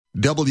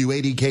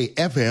WADK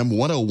FM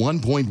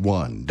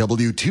 101.1,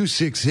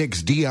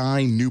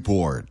 W266DI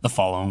Newport. The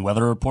following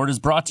weather report is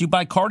brought to you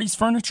by Cardi's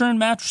Furniture and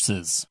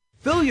Mattresses.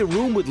 Fill your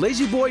room with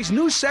Lazy Boy's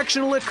new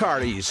sectional at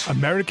Cardi's.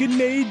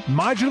 American-made,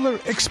 modular,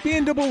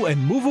 expandable,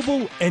 and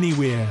movable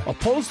anywhere.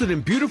 Upholstered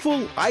in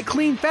beautiful,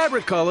 eye-clean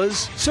fabric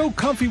colors. So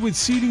comfy with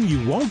seating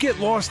you won't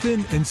get lost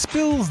in and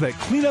spills that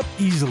clean up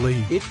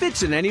easily. It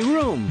fits in any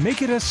room.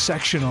 Make it a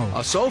sectional.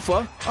 A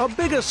sofa, a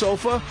bigger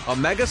sofa, a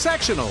mega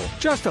sectional.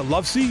 Just a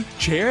love-seat,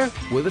 chair,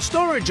 with a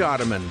storage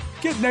ottoman.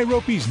 Get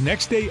Nairobi's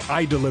next-day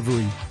eye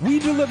delivery. We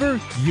deliver,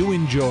 you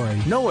enjoy.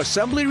 No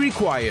assembly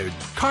required.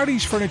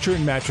 Cardi's Furniture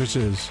and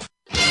Mattresses.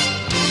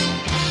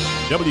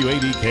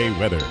 WADK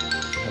weather.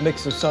 A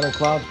mix of sun and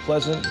clouds,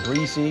 pleasant,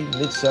 breezy,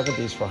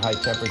 mid-70s for high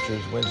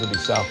temperatures. Winds will be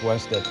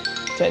southwest at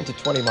 10 to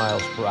 20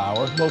 miles per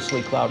hour.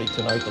 Mostly cloudy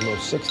tonight, the low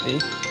 60.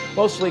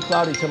 Mostly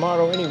cloudy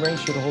tomorrow. Any rain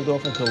should hold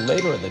off until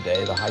later in the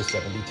day, the high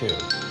 72.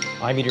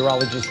 I'm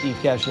meteorologist Steve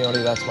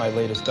Cascione. That's my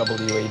latest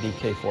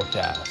WADK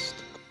forecast.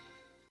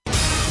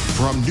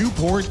 From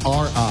Newport,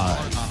 RI,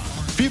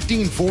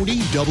 1540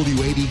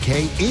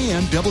 WADK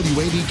and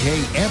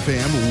WADK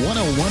FM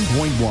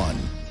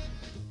 101.1.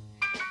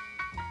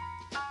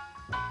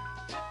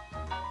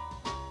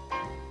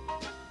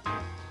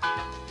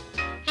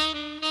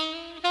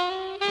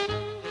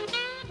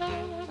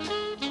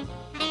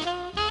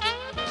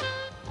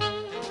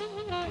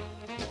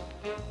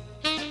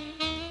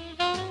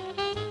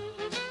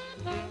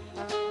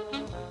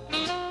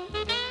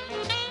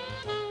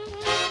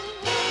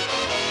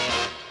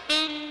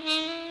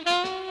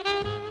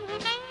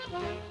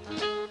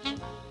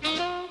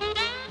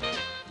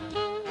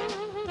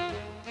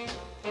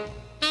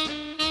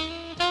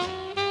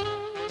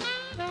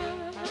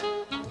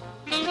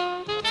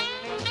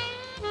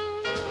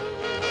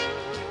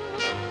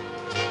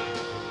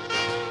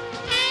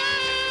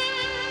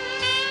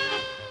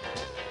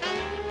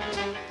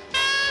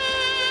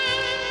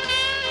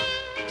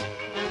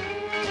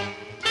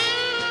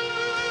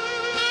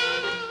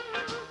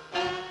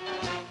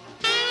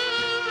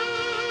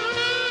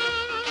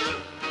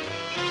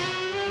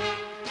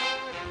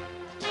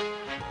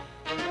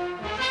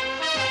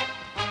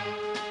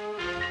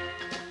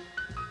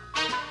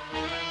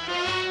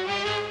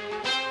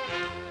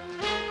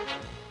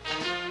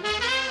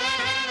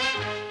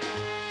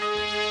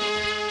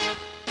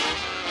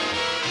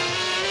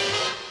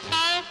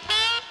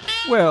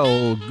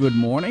 Well, good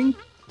morning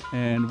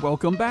and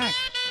welcome back,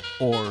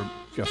 or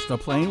just a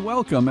plain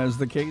welcome as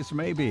the case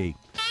may be.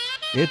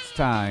 It's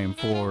time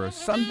for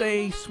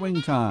Sunday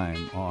Swing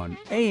Time on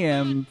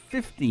AM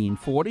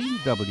 1540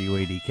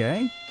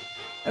 WADK,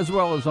 as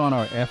well as on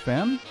our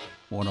FM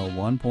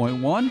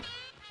 101.1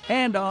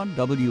 and on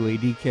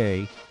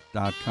WADK.com.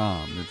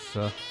 It's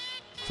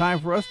time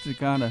for us to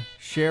kind of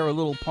share a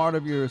little part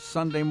of your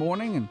Sunday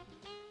morning and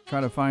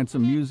try to find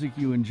some music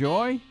you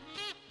enjoy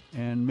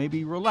and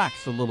maybe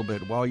relax a little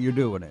bit while you're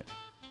doing it.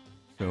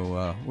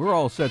 So we're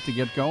all set to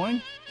get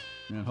going,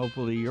 and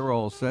hopefully you're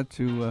all set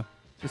to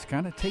just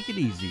kind of take it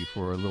easy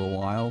for a little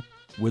while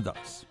with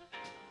us.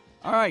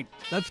 All right,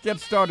 let's get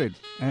started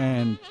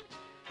and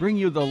bring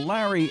you the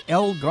Larry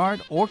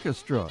Elgart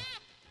Orchestra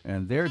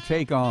and their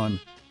take on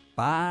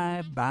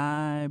Bye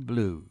Bye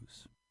Blues.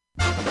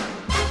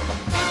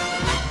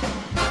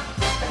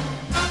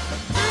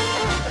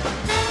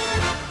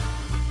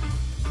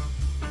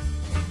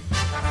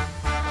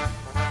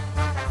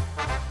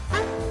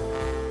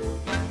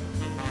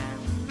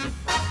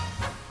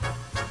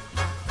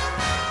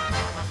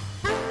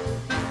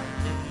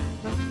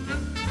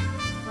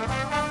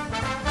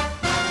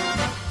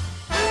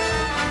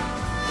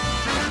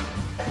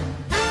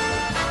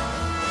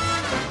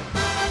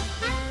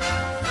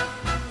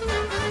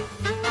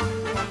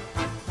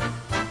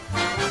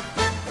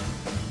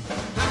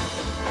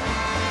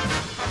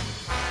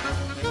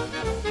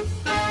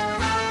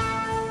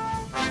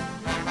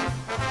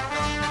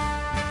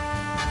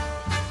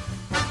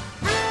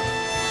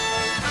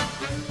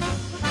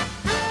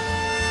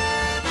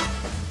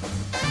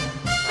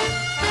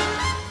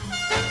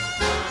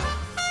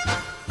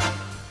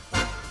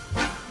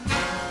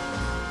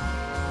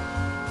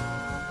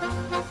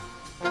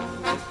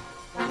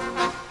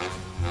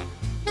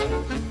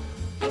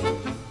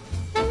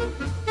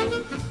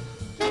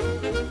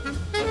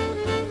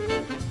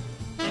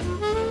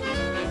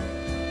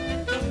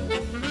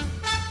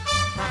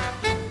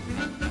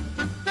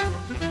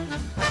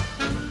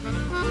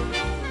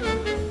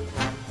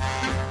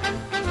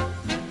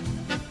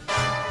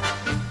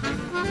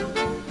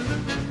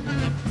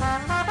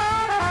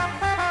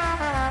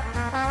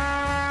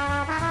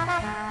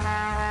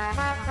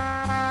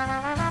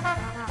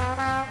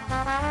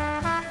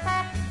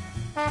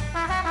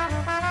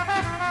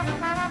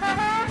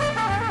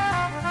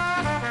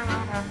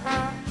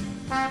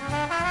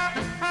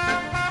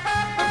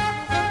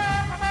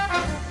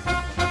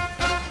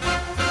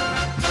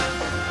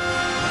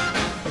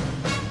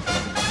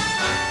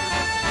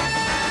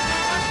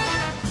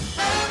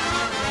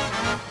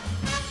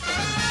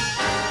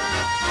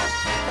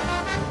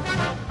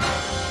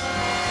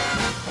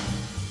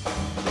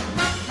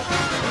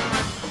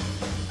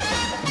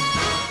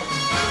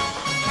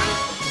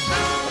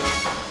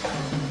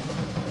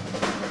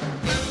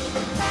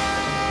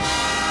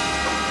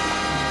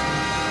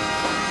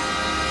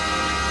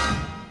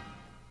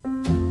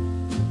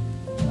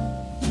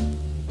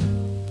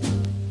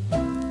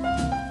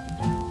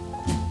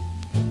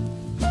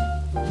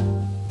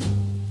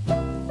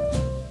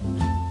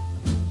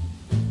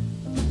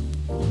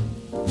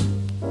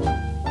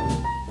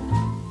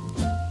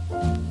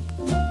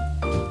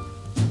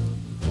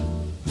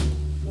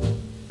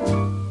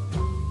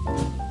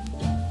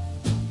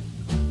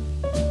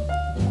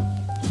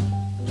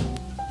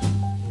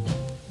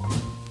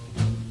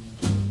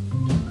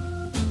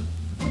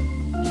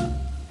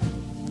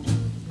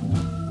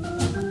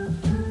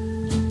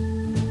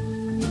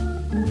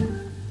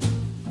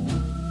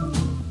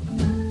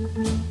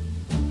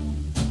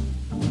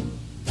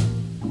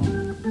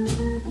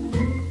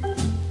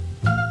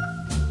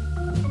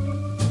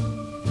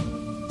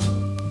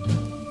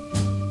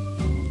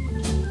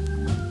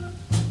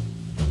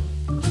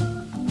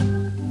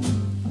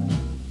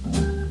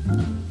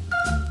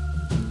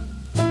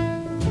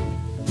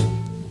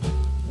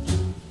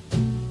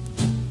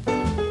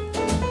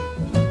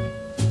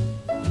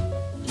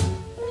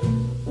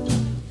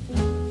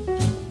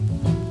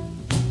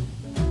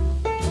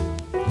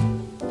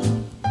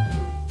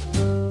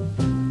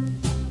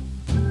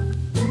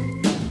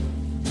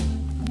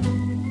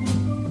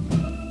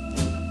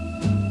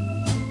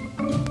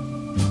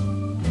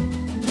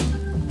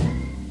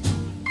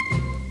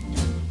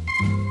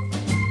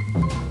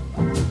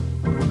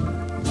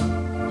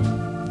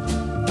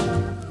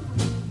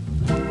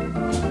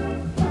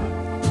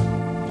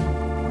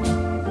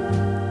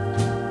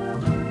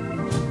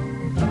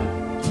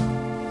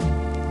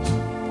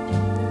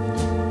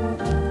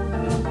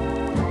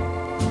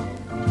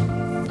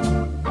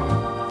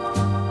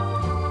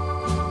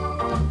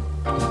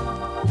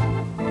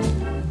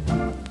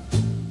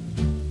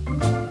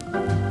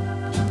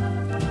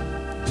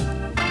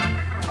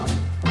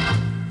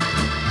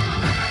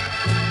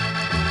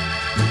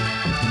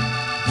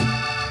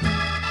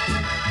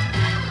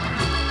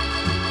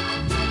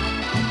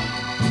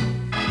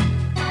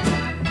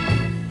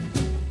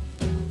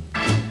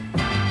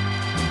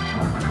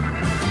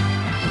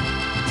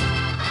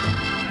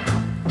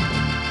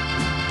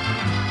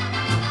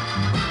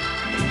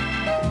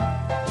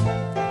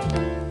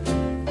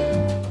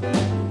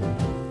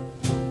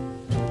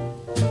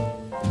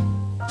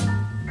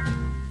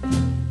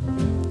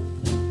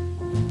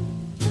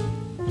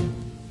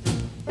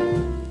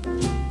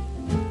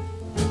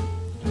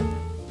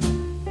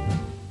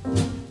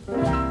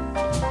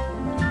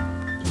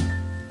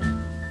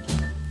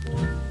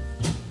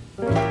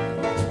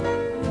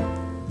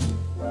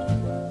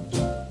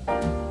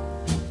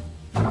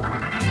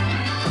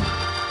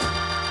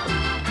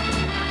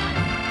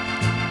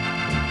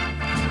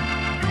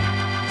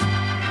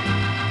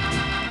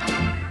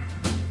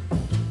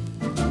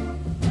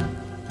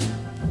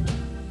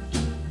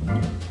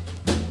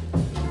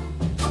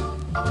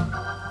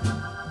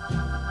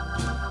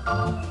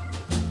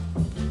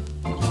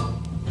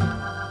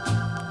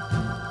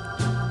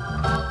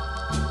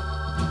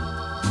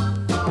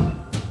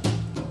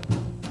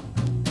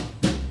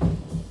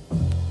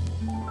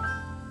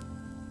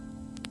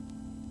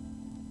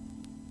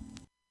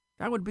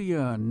 That would be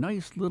a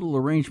nice little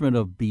arrangement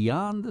of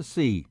Beyond the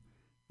Sea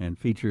and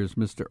features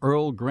Mr.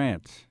 Earl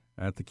Grant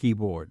at the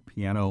keyboard,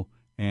 piano,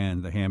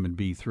 and the Hammond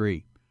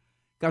B3.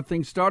 Got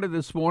things started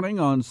this morning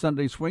on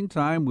Sunday Swing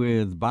Time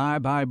with Bye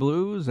Bye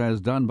Blues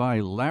as done by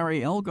Larry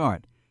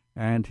Elgart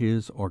and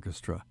his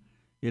orchestra.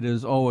 It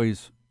is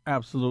always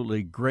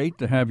absolutely great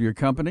to have your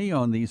company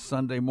on these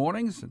Sunday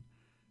mornings and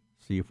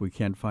see if we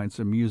can find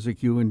some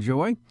music you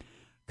enjoy.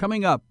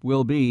 Coming up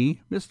will be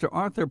Mr.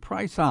 Arthur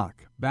Prysock,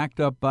 backed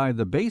up by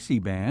the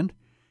Basie Band,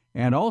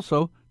 and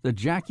also the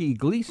Jackie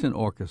Gleason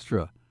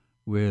Orchestra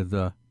with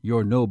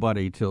You're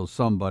Nobody Till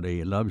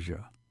Somebody Loves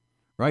You.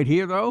 Right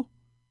here, though,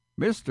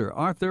 Mr.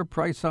 Arthur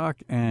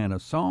Prysock and a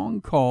song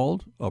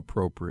called,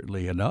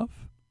 appropriately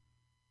enough,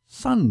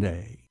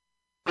 Sunday.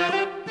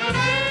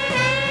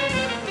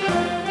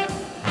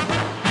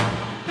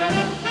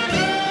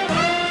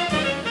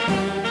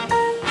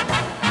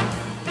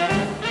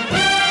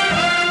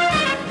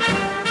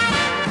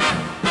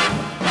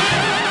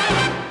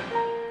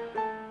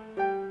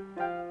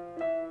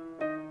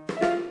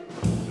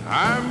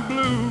 I'm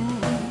blue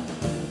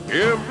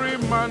every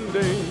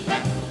Monday,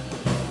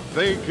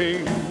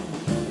 thinking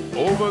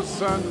over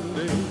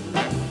Sunday,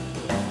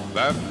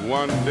 that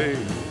one day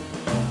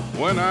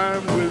when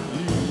I'm with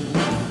you.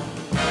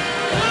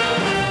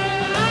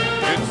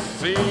 It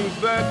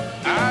seems that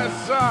I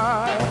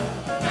sigh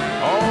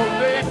all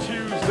day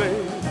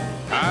Tuesday,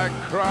 I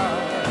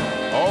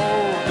cry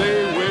all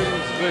day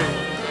Wednesday.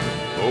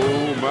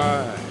 Oh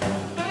my,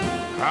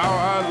 how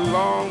I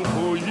long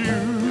for you.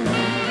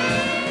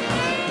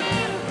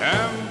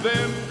 And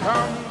then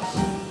comes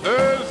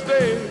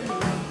Thursday,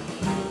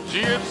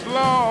 gee, it's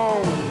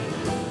long,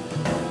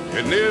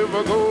 it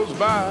never goes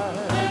by.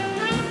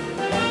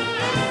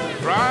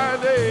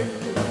 Friday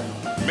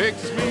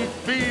makes me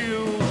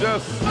feel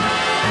just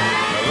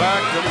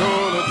like I'm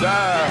gonna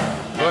die.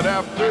 But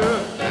after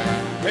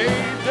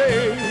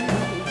payday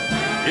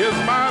is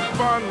my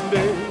fun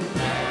day.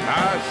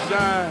 I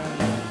shine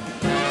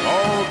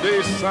all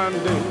day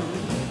Sunday,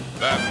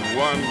 that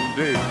one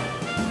day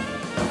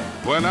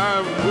when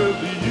I'm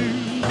with you.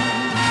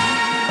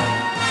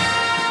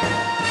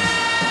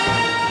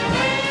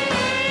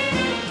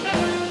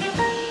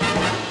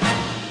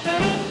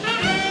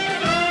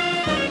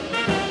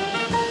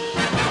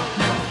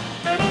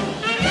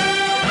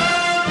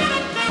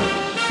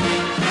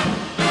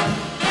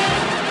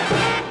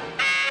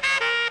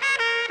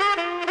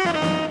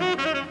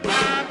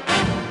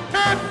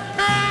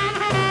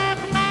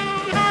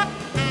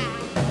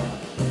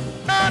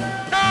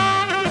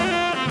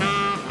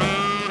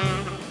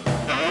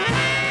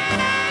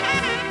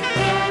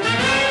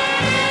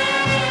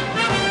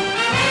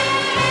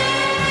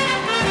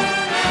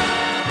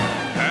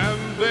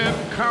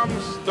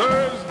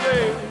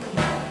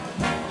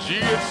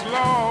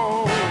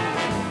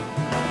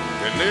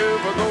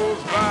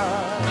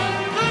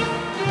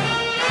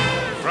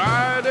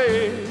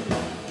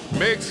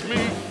 Makes me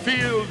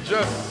feel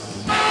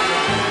just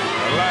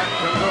like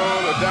I'm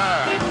gonna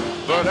die.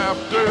 But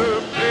after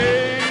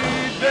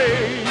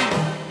payday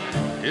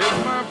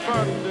is my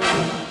fun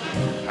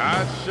day.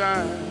 I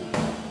shine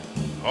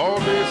all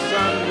day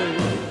Sunday,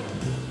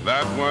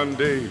 that one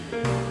day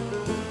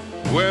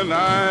when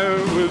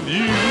I'm with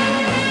you.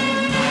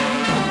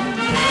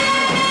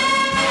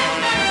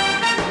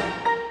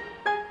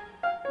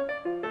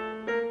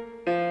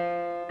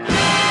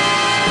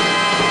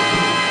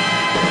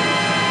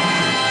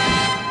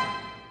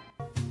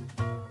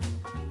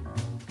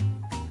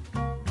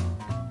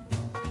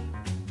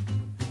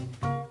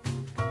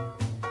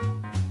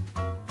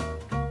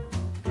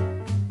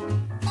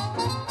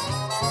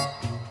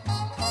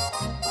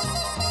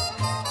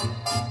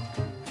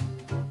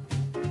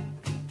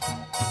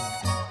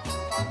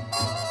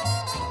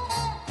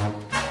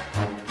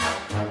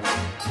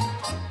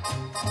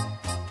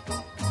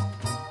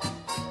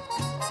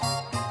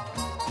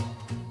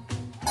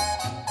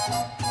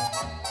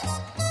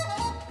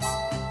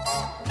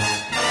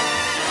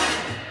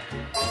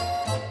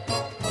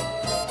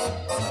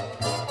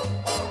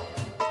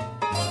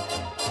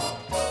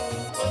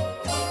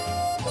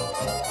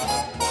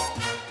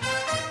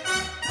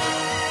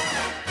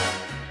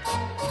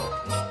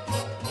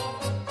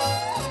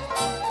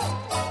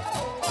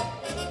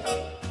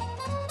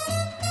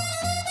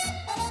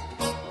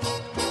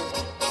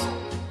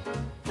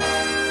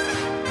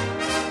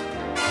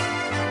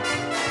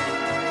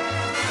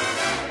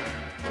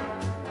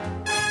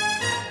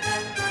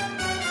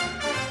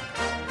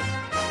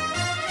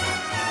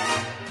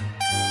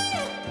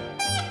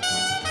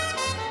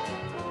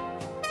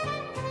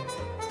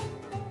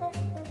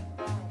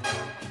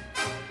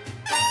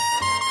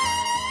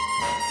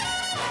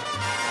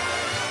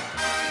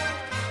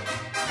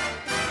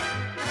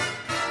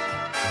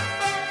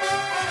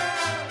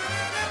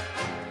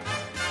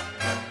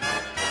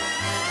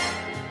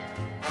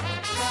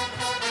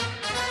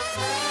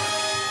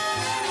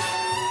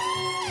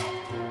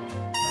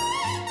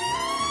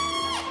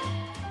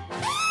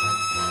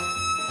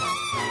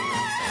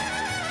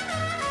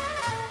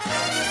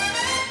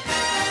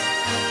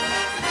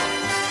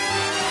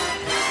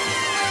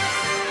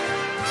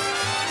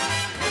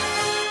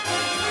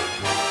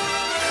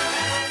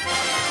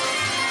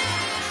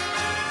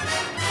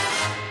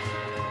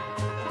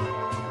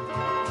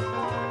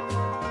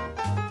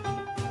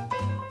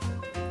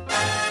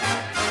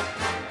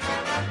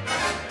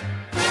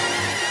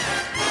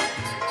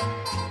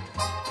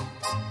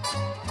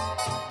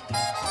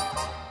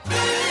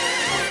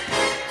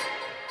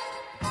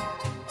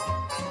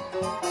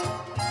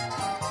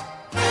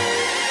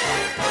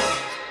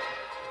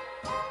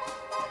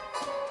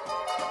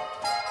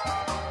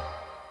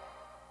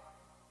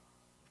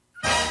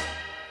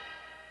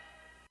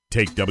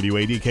 Take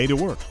WADK to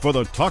work for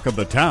the talk of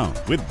the town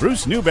with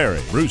Bruce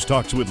Newberry. Bruce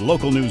talks with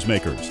local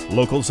newsmakers,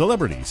 local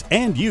celebrities,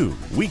 and you.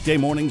 Weekday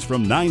mornings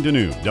from 9 to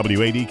noon.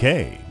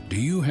 WADK. Do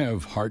you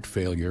have heart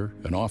failure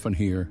and often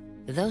hear,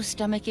 "Those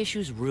stomach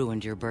issues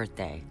ruined your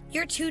birthday"?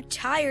 "You're too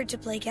tired to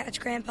play catch,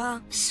 Grandpa."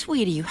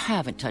 Sweetie, you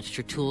haven't touched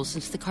your tools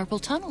since the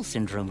carpal tunnel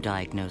syndrome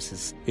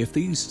diagnosis. If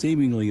these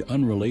seemingly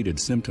unrelated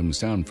symptoms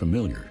sound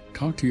familiar,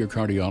 talk to your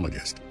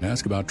cardiologist.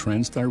 Ask about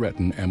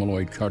transthyretin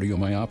amyloid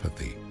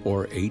cardiomyopathy,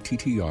 or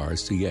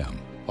ATTR-CM,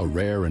 a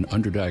rare and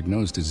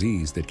underdiagnosed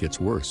disease that gets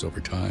worse over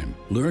time.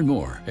 Learn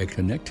more at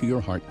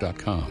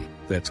connecttoyourheart.com.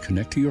 That's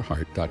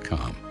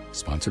connecttoyourheart.com.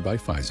 Sponsored by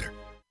Pfizer.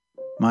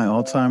 My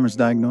Alzheimer's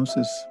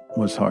diagnosis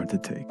was hard to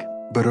take.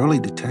 But early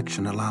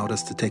detection allowed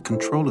us to take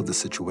control of the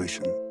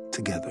situation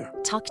together.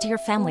 Talk to your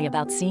family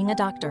about seeing a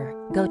doctor.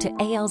 Go to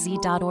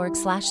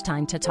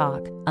alz.org/time to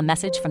talk. A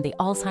message from the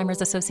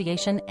Alzheimer's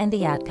Association and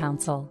the Ad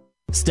Council.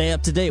 Stay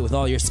up to date with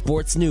all your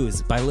sports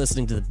news by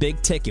listening to The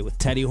Big Ticket with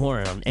Teddy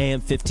Horn on AM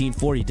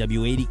 1540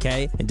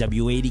 WADK and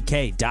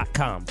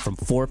WADK.com from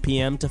 4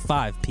 p.m. to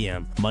 5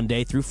 p.m.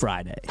 Monday through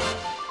Friday.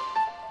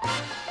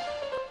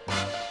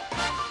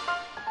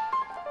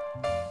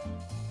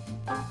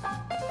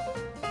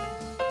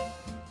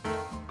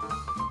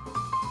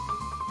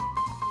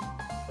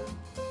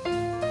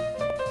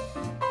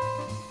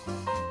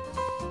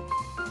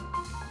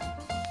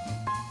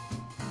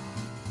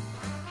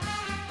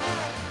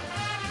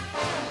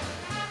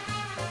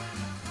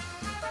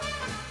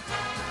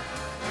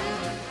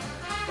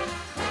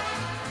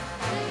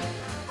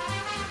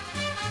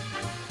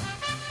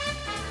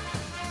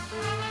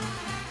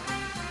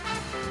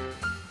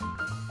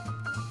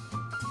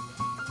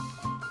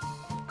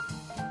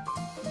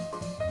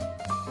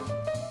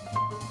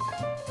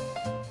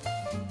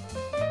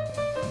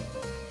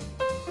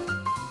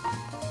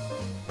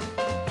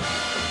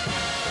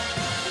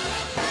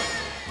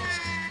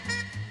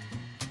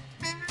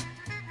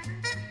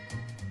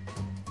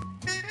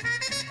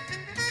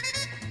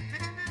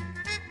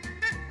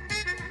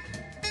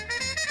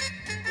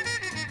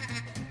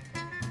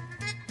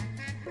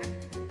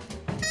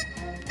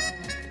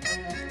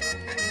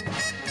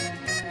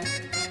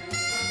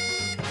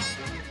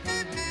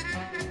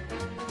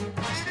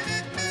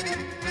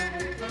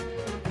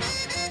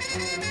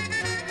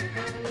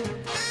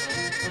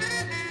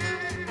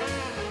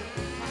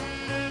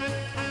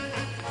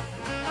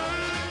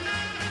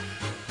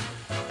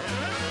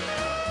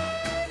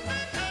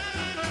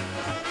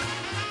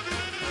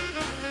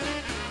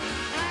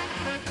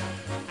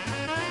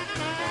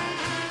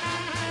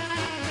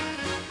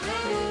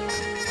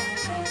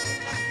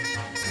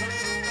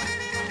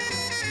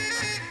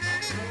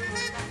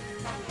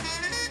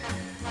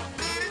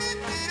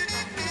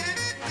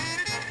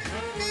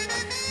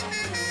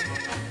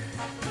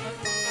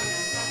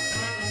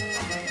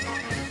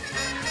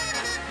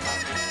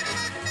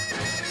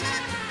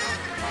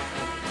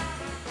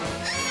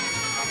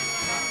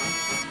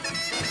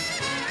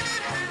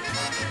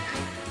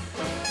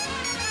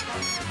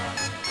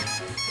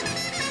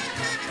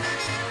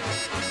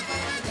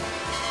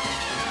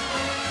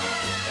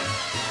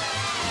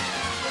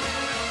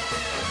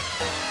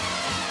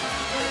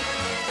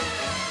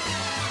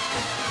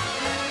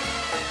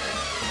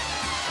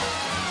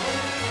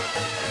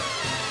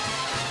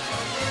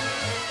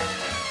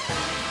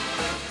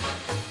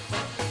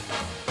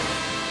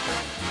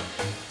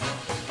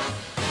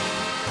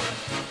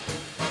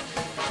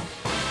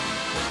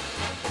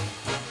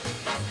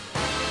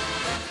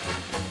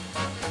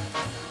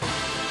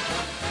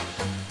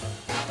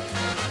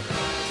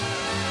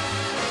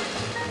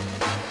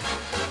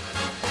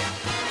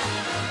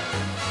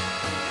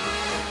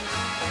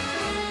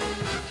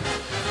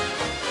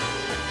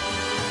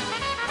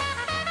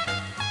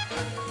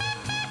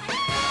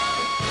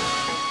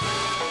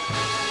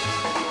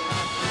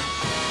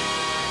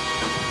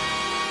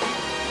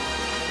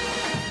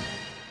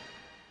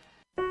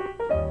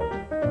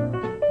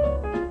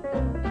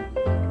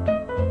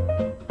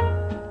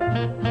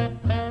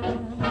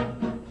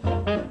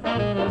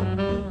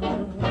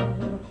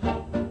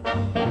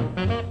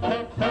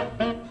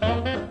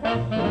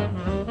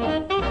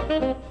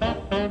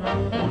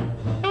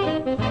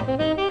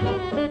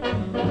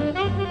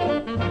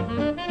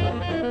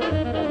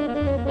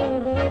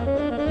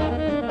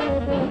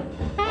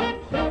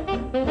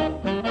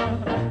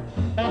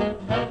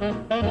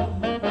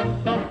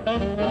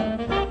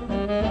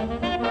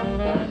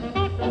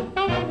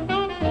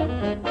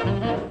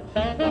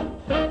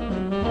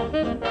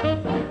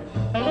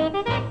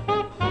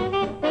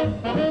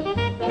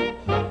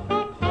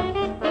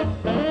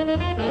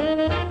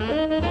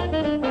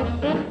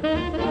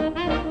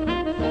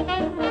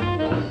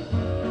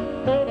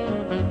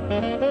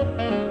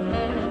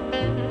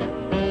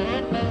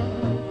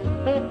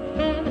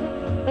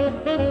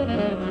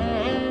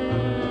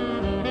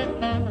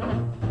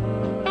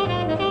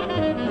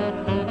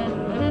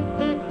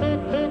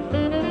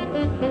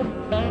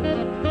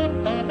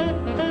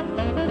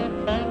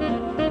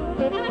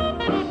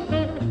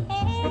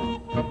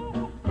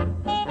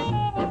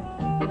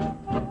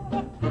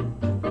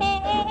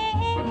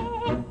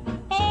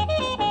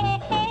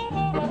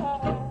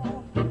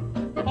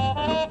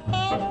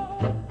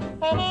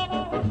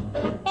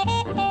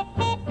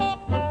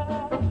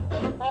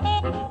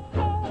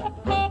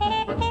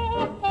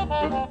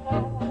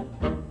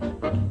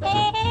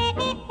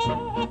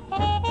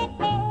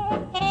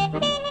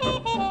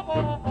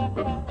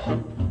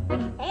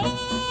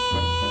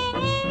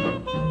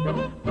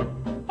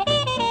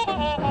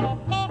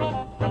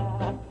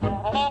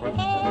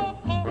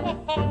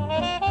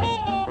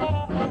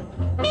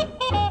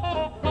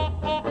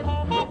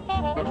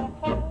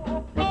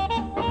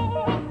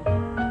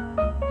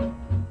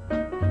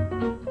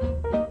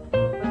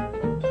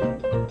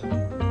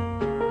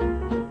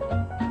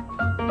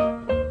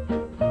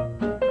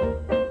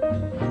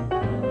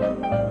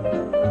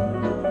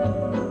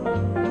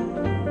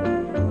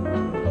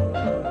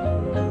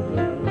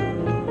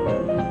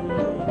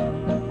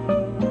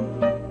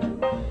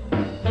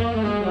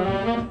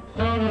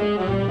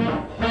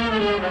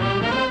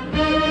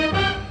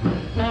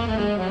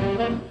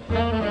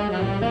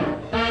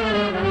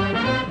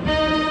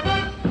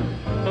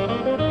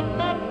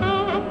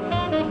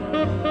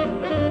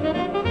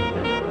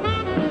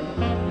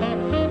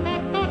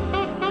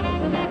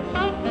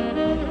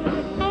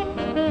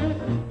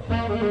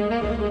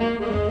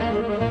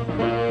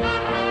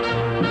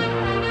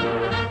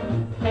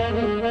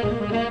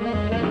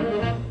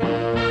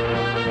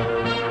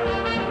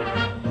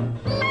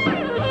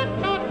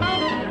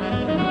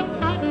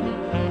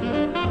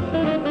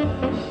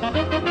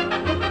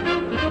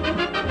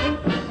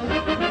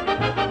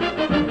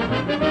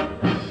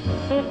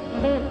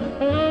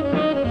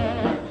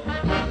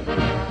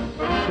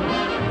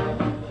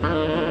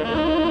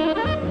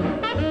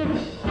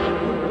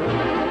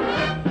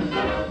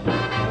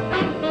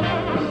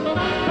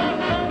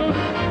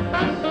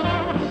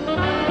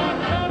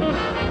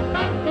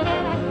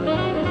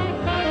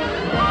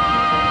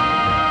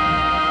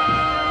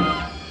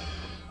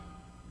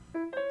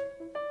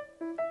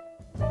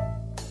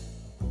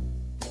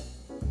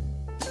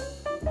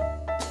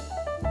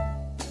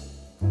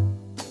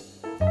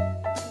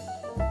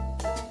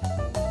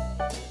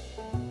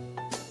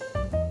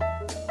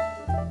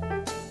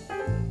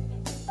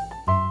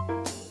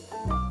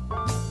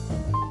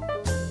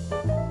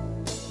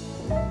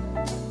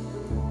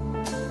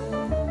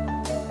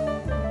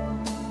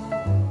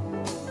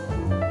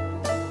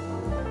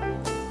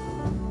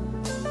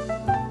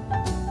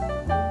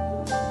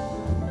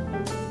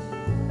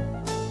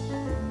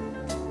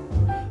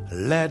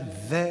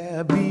 Let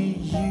there be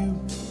you.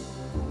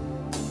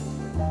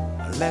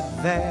 Let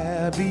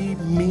there be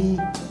me.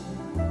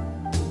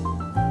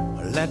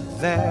 Let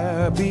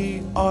there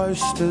be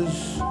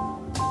oysters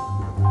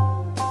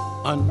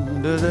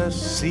under the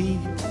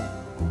sea.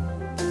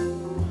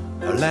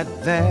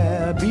 Let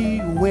there be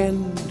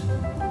wind,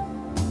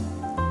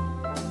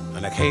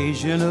 an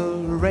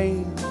occasional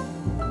rain,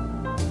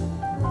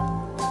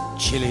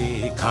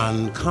 chili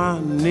con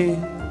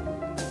carne,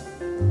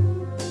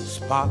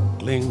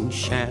 sparkling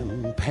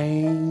champagne.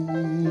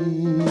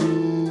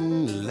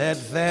 Let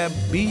there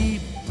be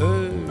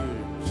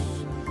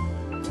birds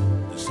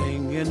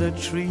sing in the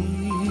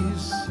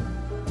trees,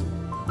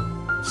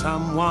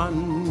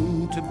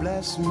 someone to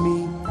bless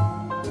me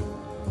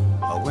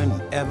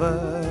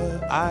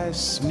whenever I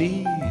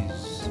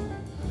sneeze.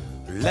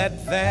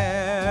 Let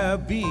there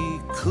be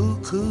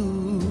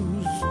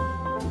cuckoos,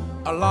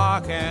 a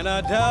lark and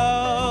a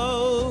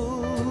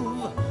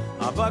dove.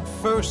 But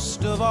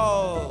first of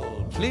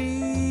all,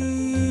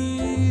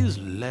 please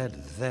let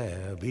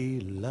there be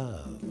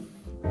love.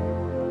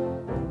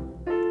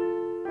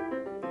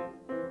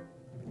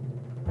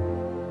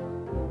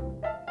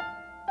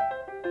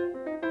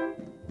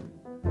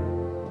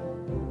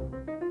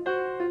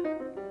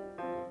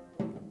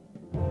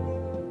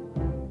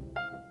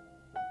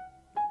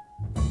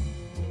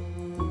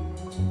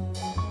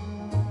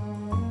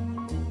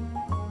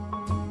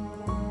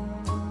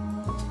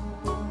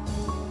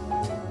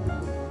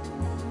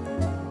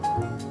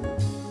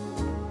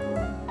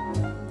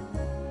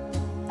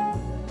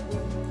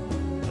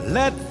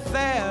 Let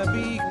there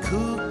be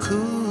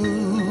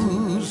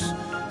cuckoos,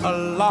 a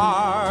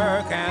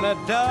lark and a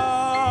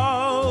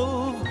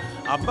dove.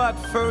 But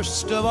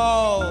first of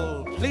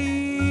all,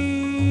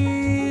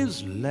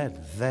 please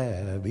let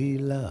there be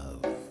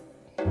love.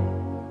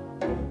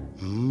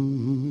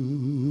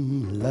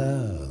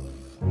 Love.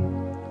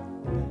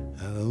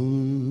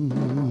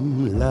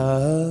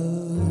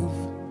 Love.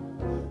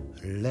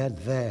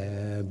 Let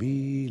there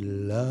be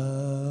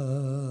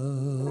love.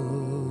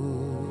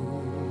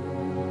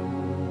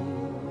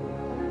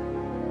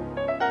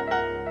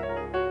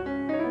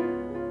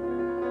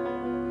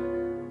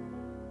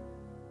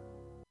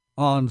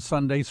 On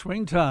Sunday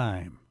Swing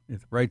Time.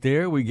 Right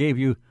there, we gave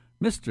you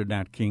Mr.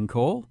 Nat King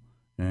Cole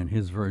and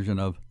his version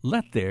of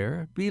Let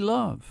There Be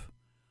Love.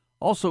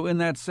 Also in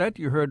that set,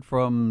 you heard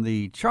from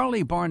the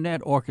Charlie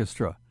Barnett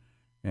Orchestra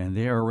and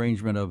their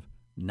arrangement of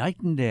Night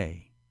and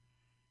Day.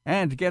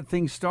 And to get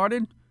things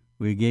started,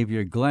 we gave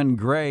you Glenn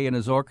Gray and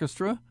his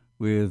orchestra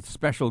with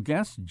special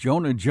guest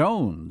Jonah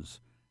Jones.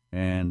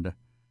 And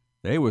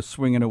they were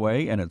swinging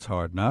away, and it's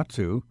hard not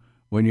to,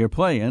 when you're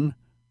playing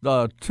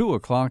the 2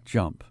 o'clock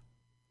jump.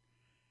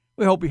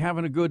 We hope you're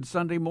having a good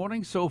Sunday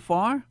morning so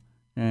far,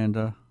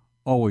 and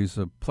always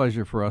a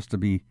pleasure for us to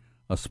be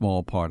a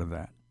small part of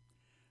that.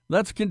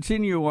 Let's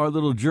continue our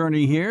little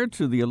journey here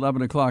to the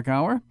 11 o'clock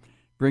hour,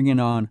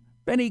 bringing on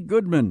Benny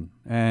Goodman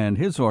and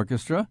his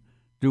orchestra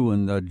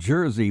doing the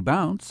Jersey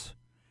Bounce.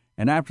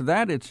 And after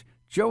that, it's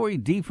Joey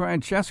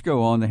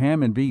DeFrancesco on the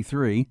Hammond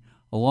B3,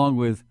 along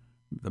with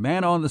the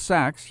man on the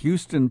sax,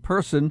 Houston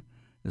Person,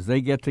 as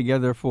they get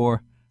together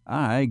for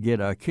I Get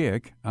a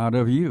Kick Out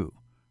of You,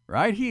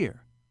 right here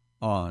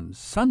on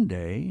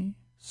Sunday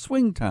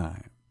Swing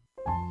Time.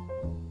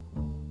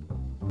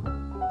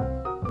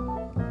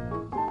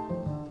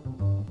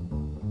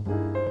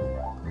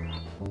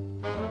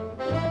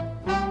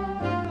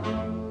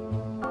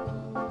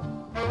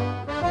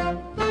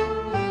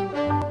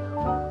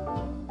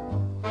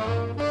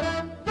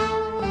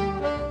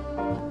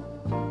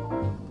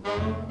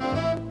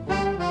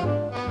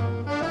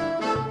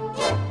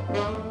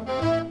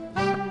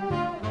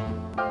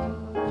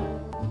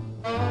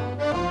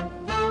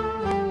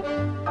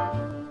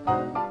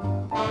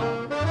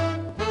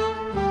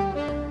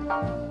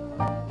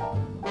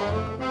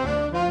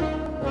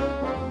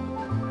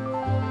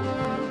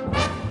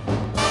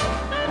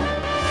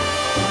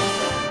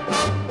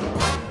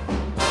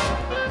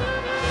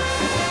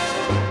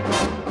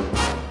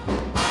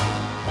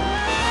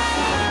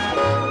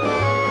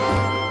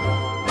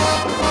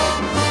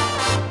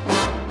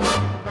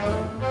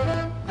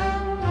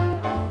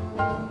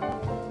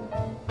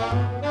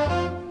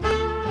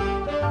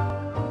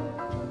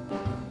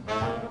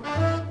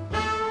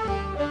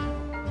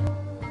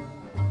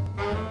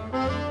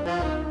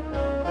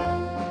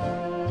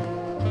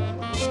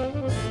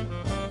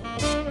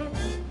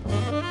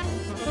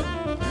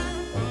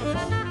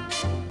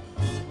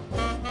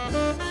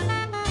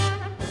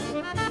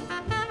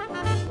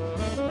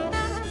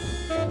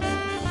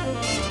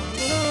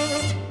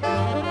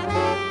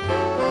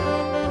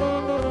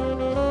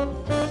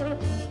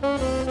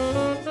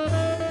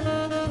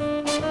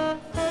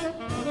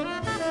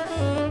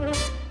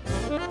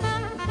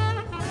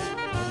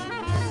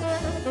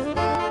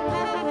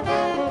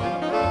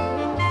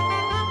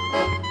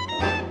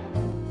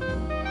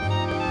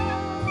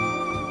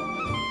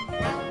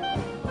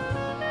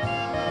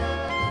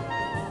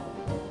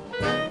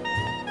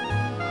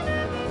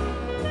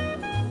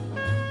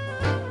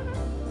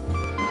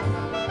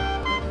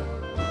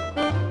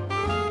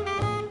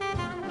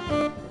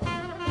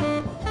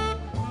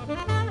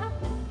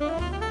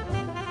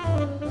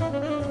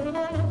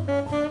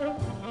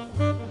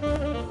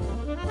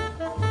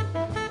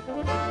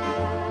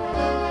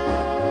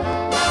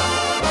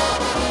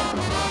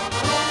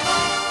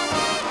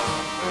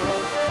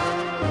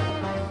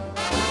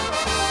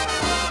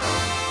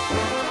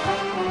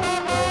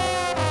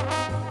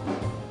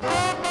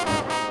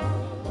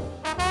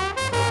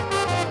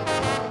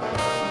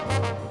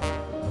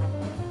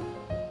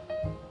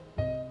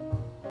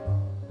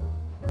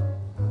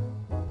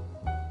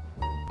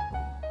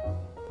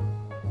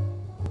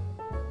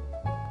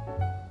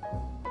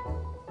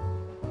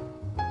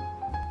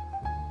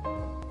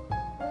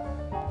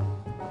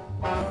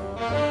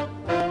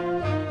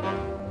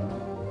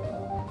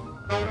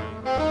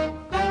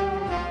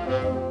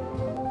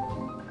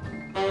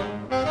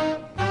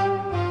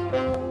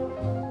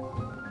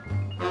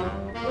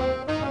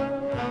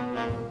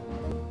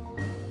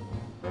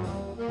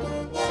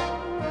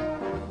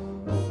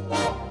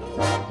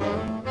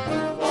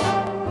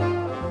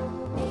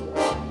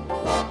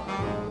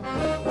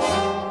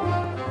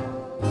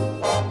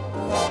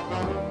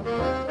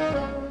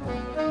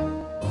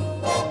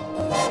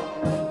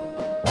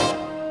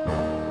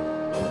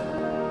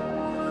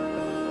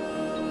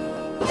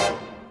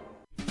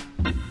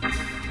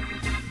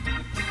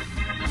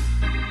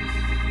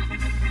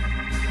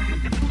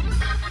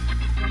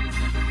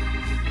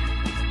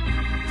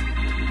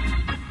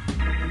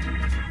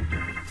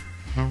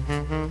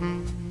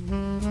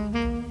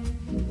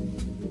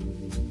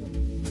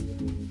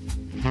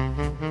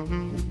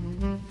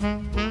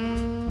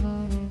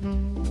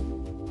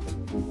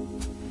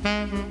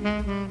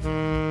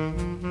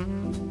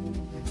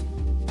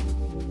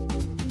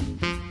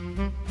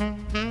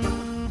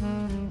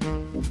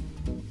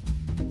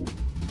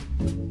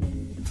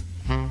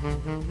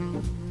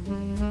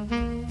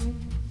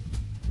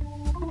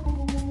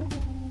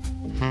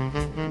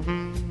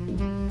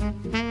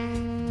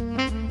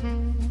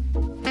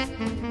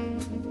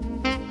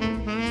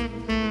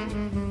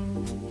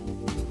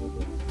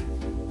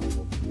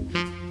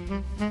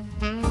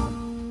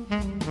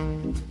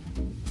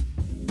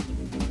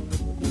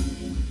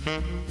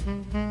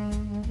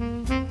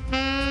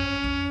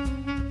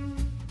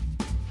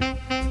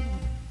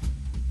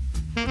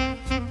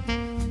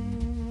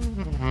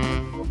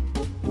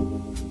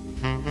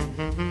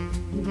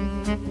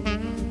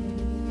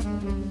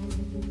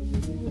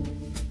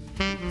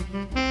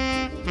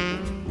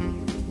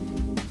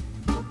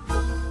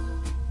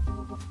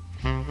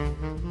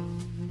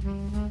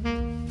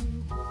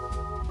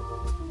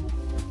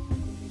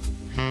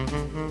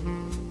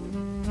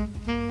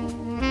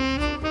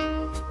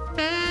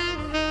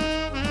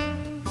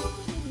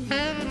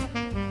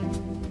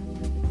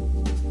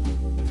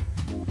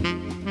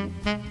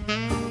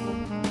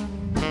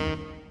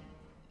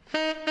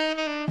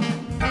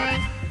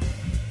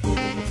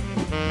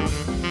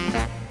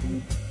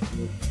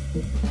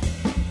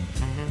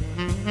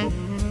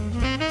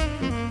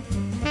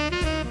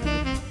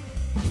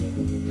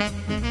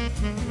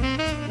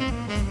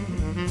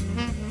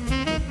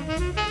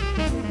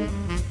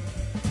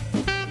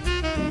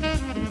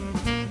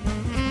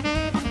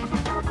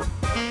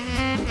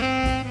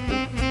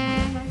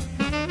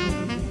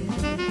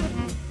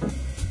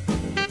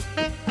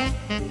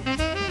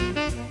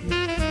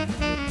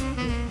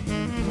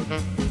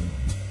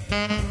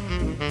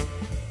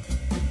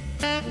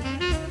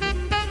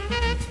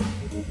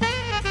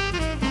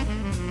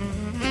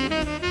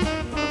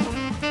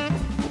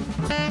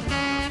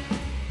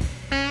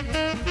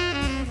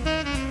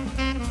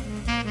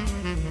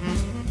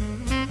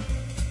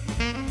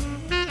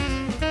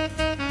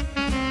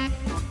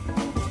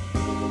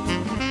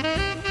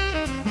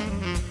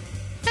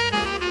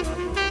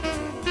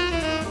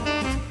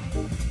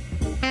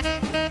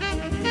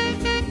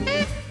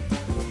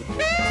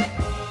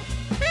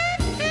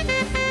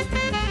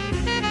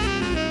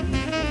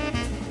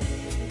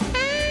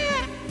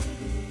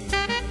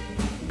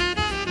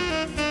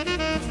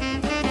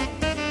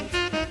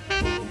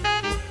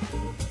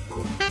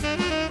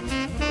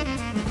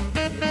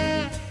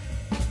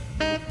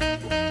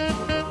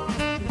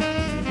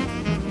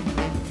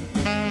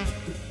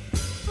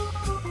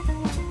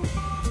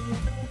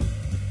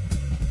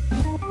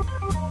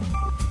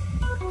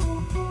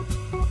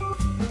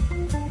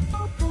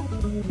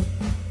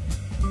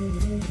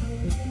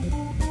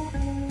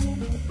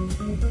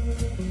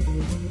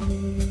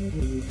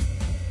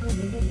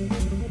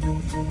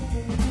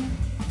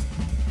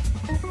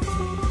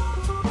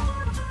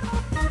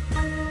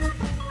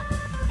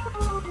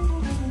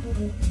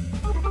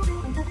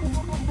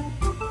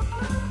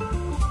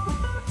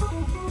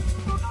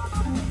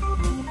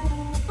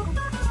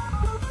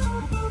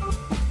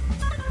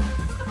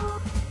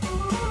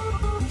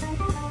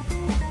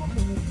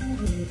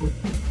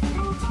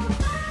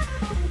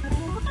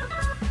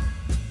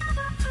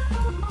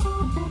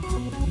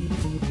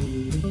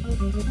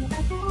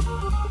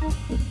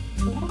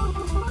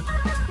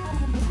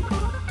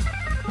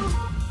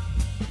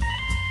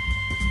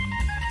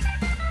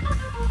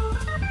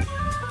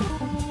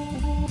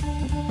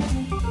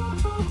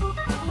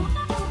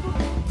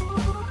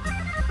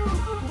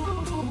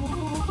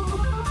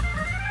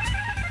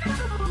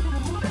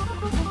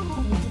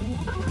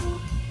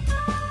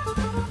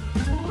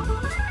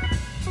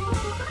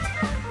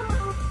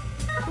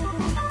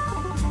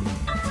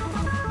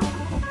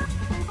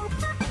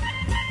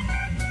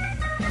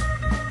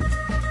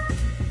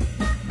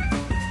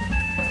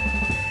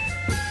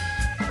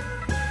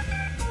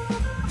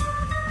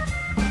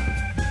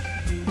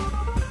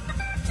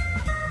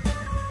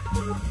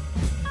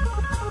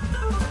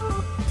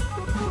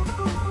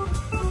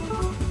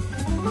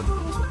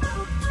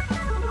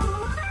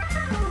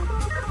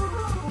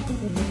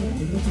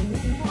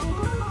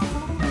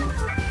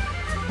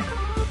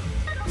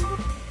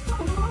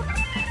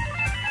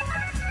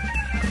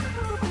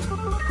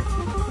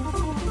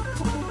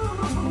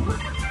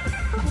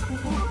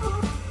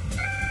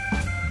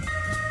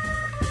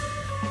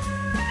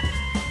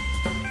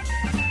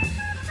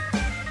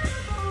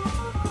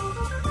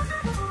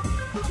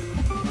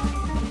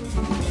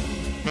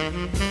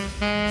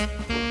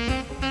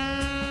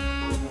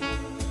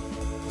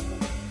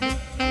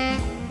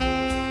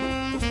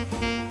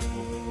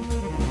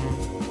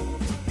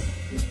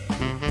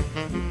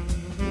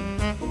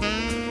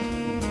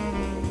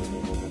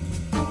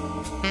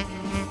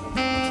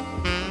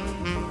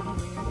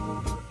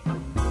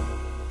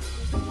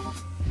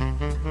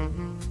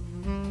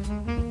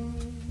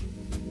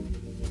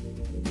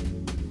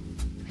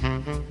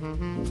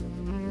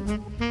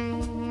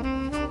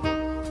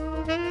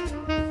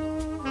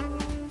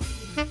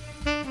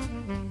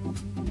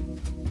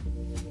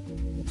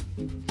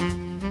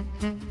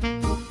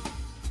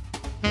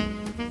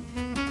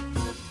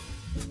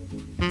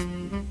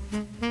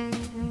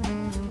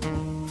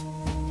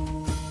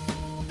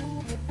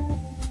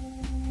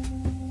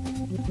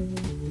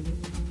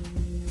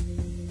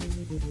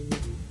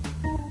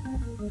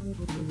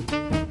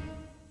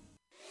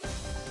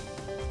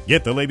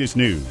 Get the latest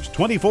news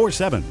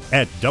 24/7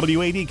 at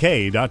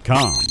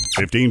WADK.com.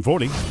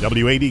 1540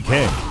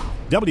 WADK.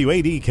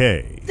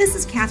 WADK. This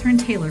is Catherine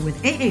Taylor with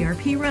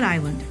AARP Rhode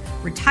Island.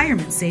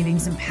 Retirement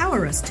savings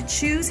empower us to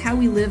choose how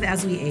we live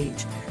as we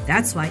age.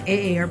 That's why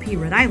AARP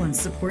Rhode Island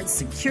supports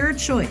Secure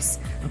Choice,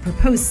 a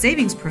proposed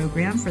savings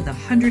program for the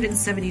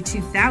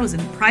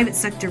 172,000 private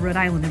sector Rhode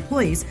Island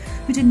employees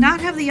who do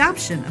not have the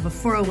option of a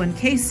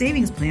 401k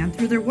savings plan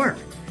through their work.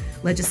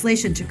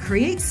 Legislation to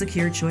create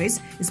Secure Choice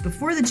is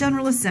before the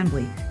General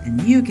Assembly,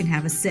 and you can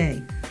have a say.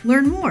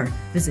 Learn more.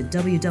 Visit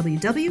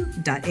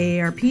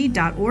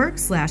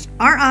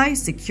www.aarp.org/RI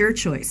Secure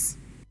Choice.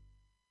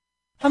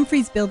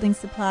 Humphreys Building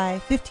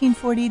Supply,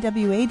 1540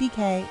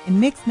 WADK,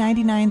 and Mix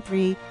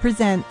 99.3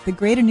 present the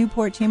Greater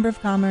Newport Chamber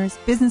of Commerce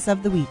Business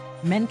of the Week.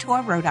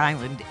 Mentor Rhode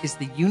Island is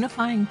the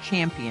unifying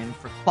champion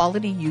for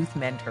quality youth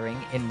mentoring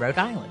in Rhode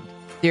Island.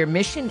 Their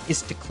mission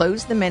is to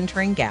close the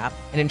mentoring gap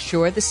and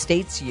ensure the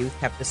state's youth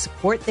have the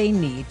support they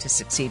need to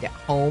succeed at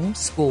home,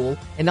 school,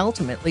 and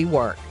ultimately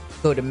work.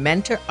 Go to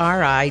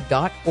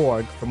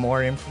mentorri.org for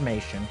more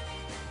information.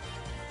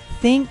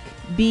 Think,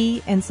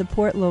 be, and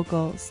support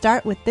local.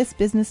 Start with this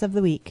Business of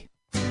the Week.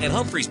 At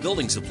Humphreys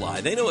Building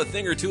Supply, they know a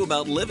thing or two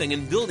about living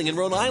and building in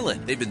Rhode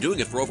Island. They've been doing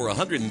it for over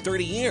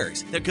 130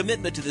 years. Their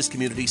commitment to this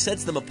community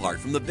sets them apart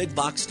from the big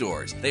box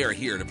stores. They are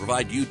here to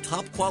provide you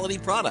top quality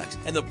products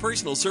and the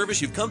personal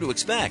service you've come to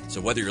expect.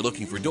 So whether you're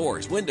looking for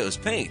doors, windows,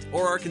 paint,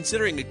 or are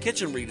considering a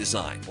kitchen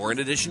redesign or an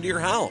addition to your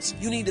house,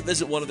 you need to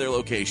visit one of their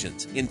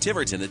locations in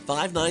Tiverton at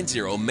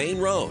 590 Main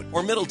Road,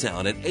 or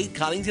Middletown at 8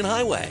 Coddington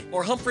Highway,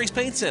 or Humphreys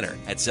Paint Center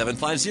at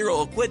 750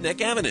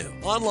 Aquidneck Avenue.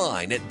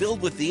 Online at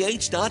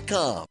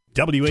buildwithth.com.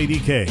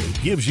 WADK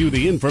gives you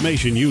the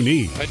information you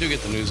need. I do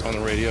get the news on the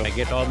radio. I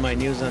get all my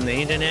news on the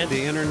internet.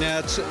 The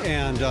internet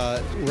and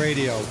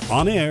radio.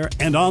 On air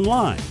and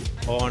online.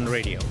 On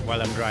radio while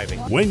I'm driving.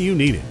 When you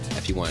need it.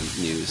 If you want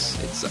news,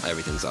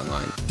 everything's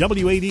online.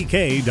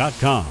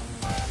 WADK.com.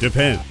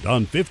 Depend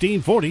on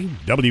 1540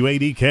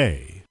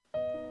 WADK.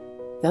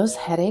 Those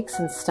headaches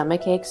and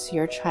stomach aches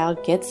your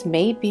child gets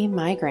may be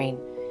migraine.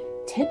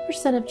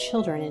 10% of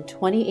children and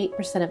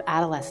 28% of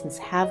adolescents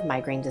have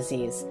migraine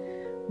disease.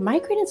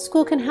 Migraine at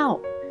School can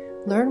help.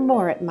 Learn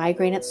more at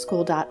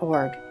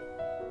migraineatschool.org.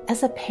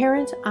 As a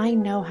parent, I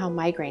know how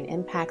migraine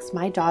impacts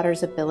my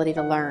daughter's ability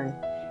to learn.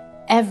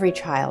 Every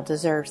child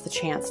deserves the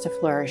chance to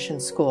flourish in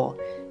school.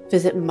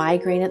 Visit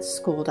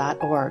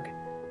migraineatschool.org.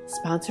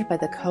 Sponsored by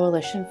the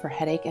Coalition for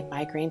Headache and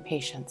Migraine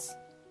Patients.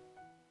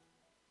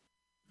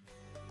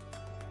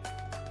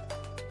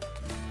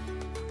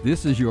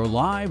 This is your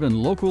live and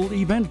local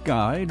event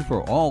guide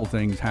for all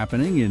things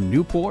happening in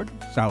Newport,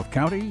 South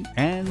County,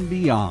 and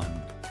beyond.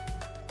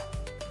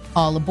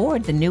 All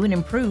aboard the new and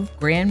improved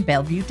Grand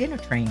Bellevue Dinner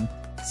Train.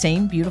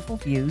 Same beautiful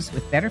views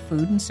with better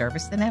food and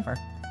service than ever.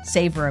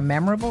 Savor a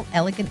memorable,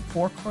 elegant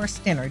 4-course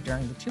dinner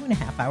during the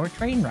 2.5-hour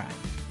train ride.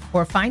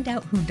 Or find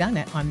out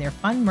whodunit on their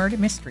fun murder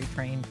mystery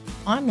train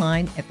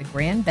online at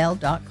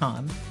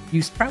thegrandbell.com.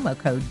 Use promo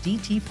code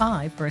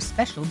DT5 for a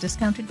special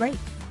discounted rate.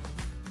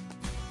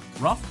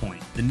 Rough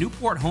Point, the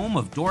Newport home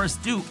of Doris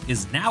Duke,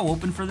 is now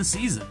open for the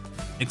season.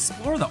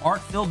 Explore the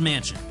art-filled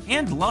mansion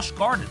and lush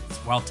gardens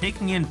while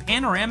taking in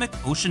panoramic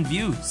ocean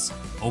views.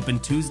 Open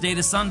Tuesday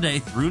to Sunday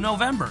through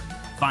November.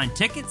 Find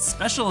tickets,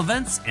 special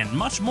events, and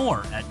much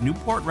more at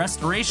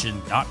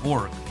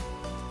newportrestoration.org.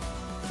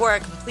 For a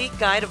complete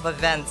guide of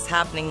events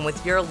happening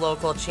with your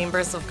local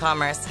Chambers of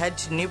Commerce, head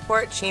to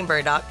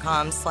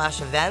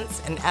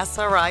newportchamber.com/events and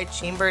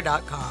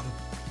srichamber.com.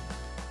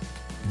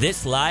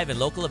 This live and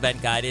local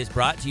event guide is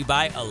brought to you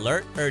by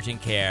Alert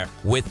Urgent Care.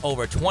 With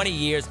over 20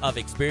 years of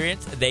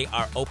experience, they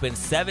are open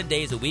 7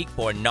 days a week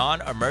for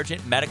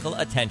non-emergent medical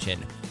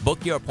attention.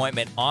 Book your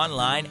appointment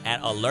online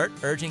at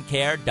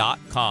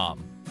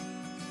alerturgentcare.com.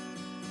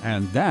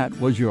 And that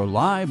was your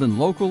live and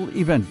local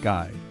event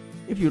guide.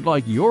 If you'd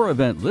like your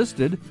event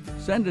listed,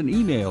 send an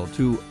email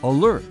to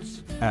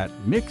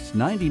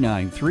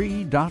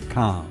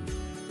alerts@mix993.com.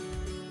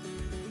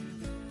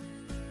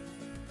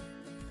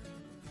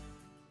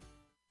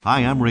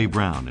 Hi, I'm Ray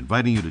Brown,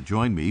 inviting you to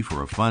join me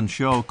for a fun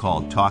show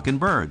called Talkin'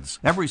 Birds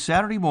every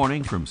Saturday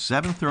morning from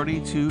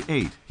 7:30 to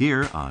 8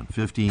 here on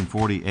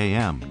 1540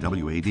 AM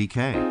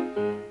WADK.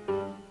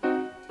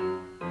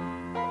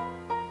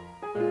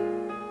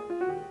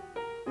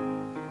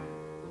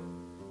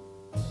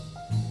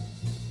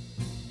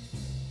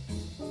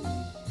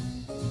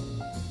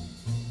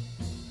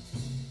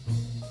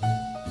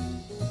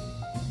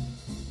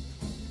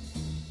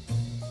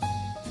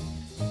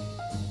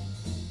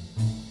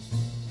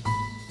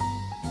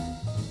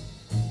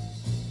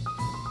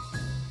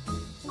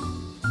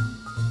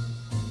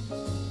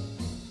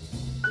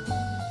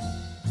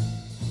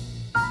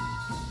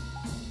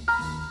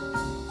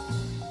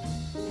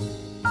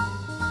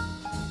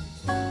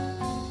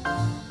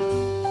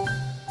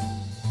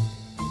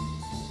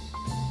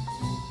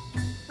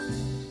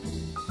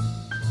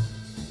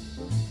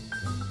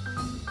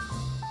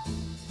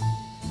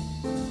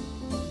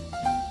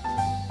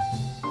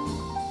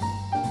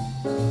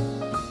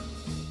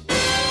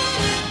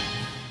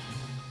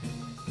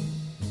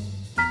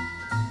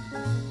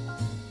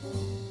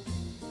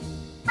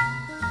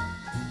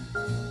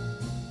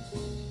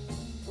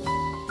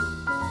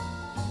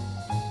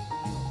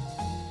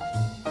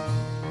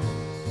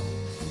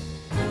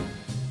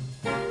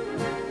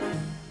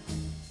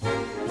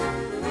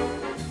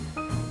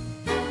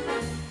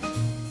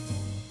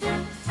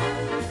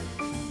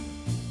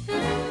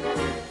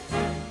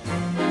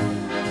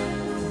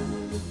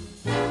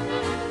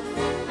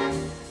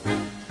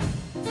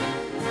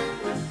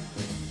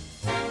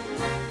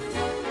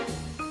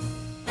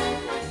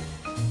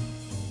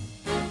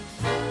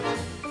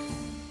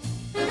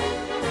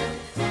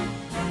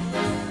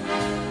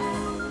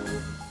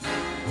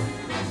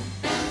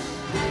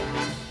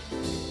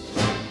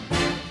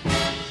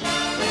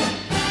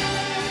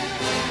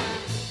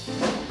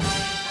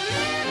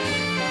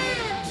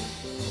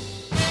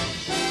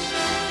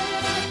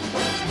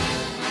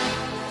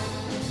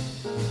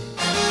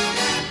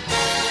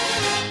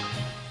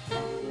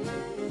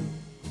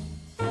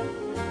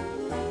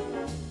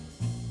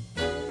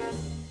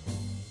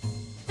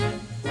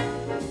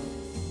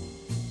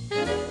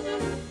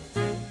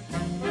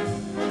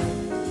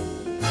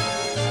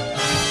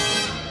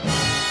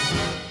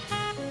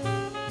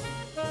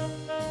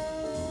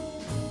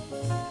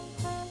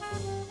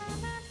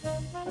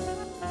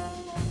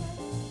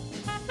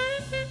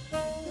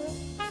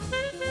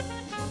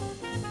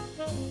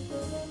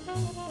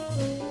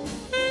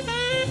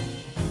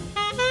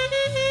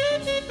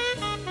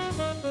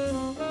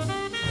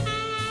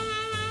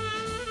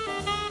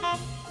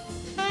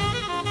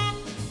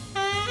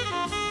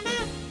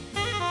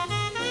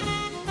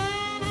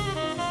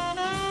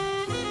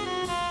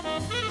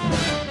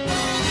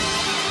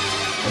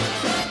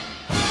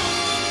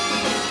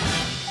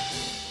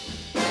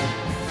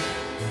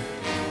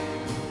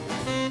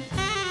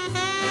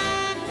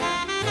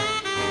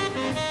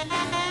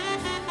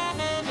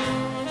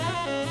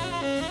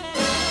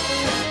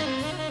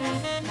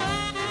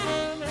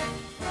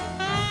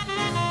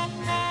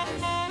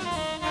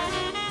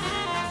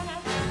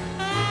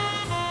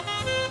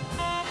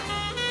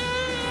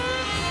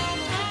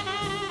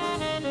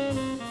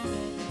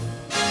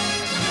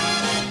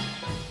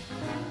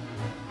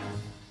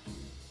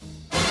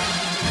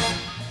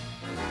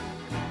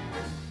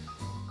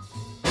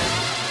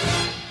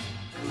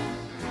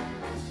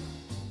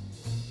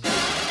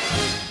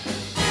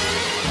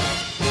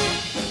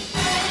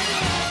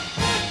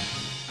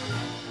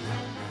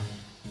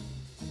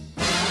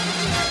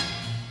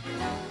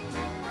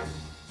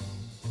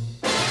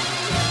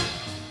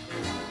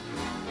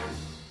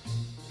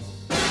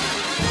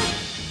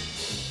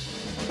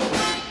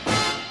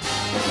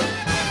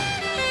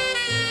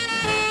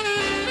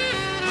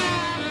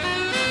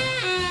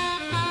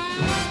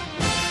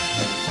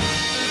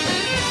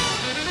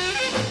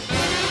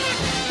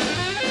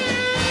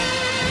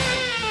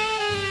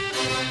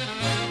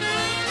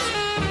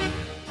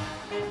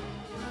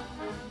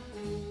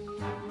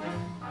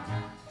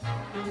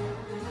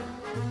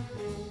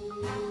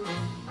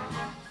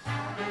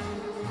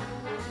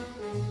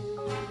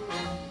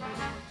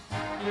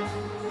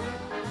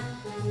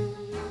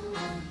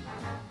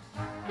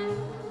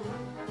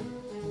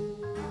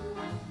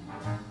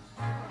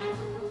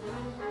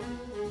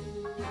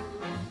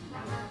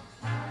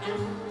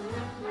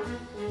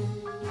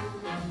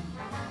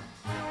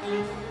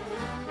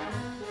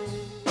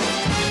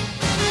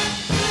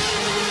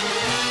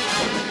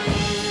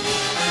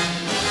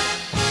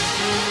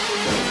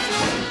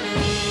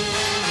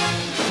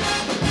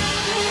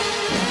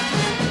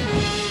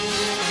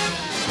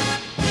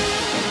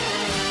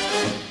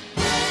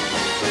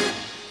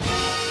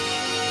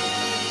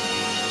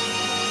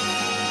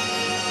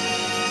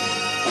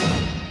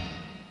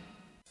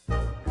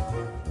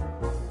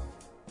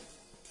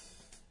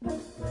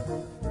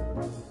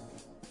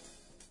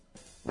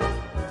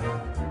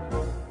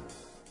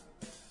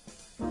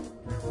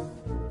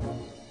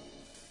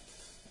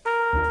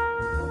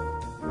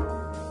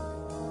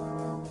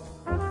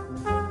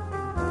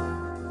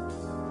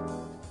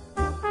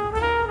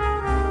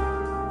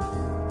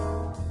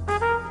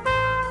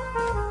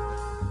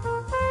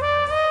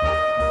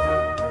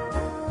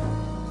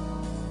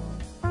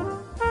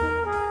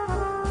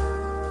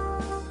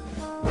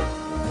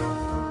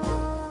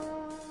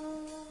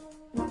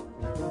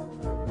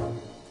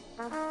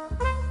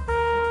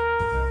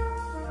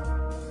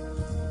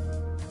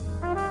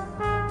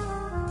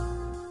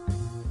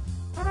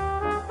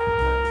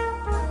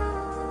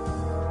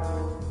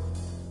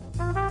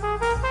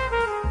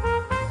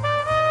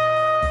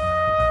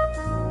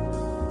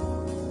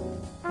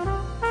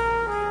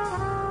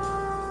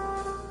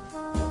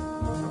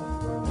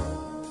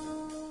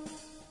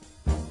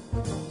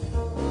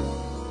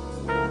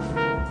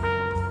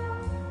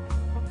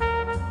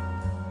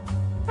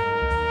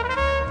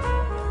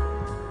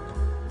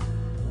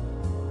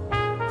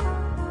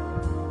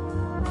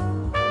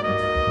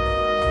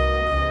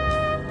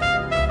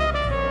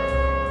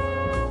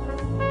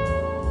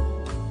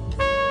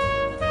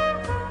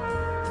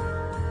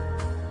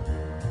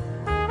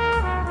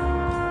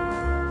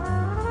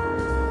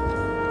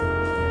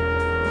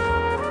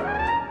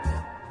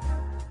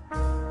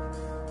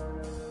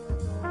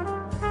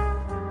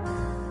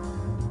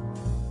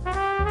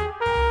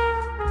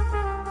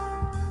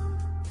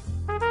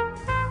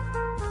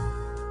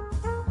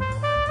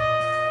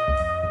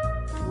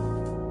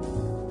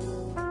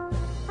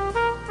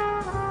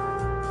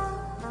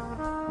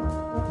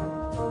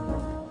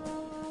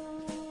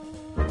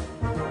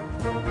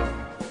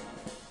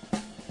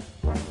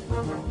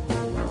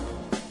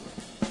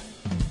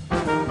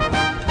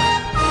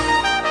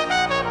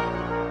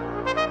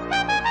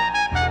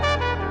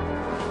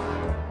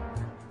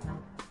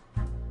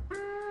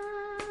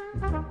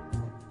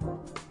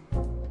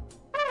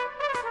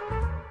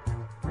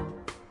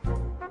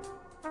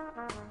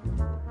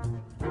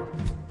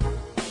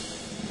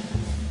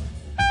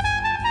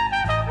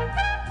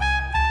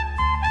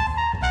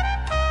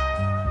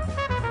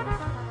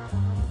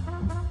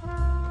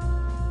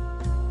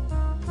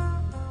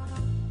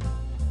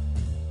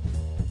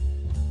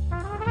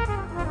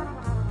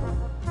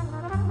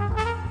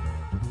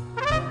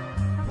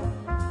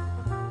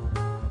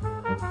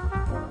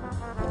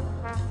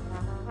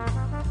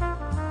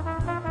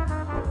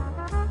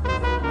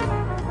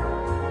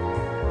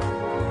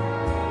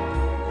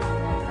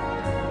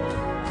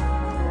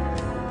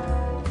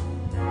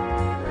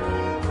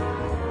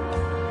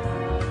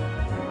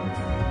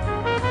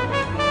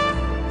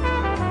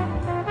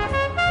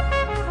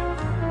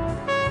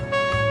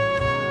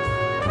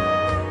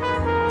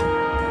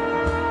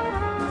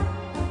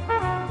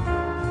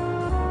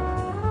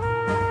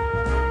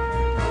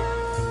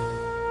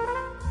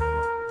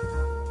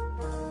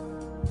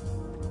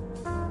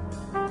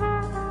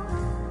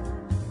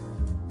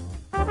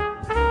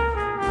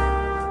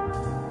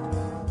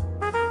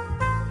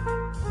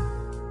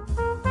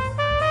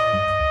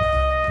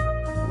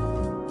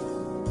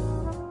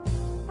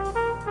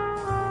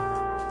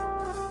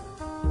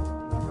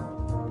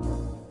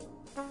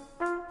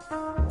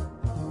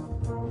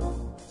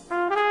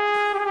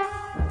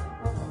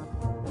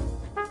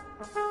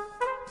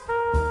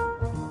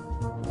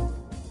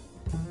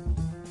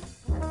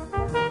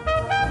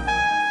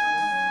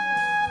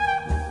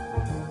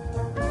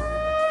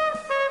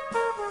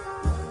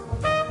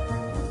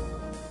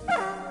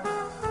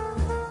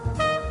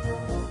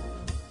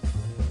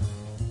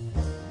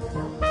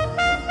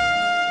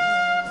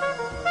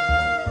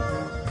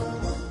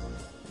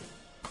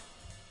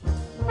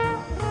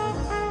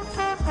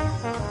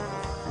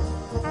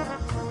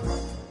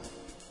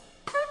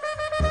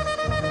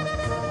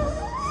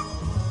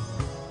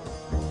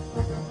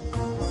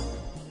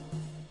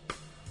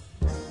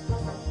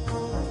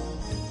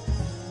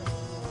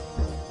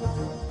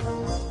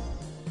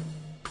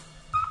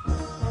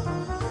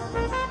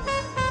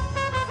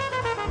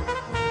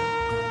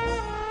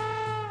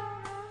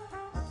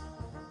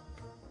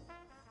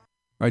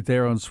 Right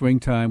there on Swing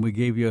Time, we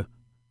gave you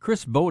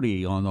Chris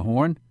Bodie on the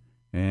horn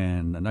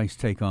and a nice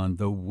take on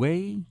The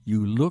Way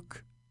You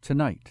Look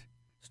Tonight.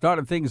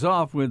 Started things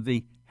off with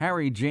the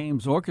Harry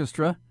James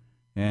Orchestra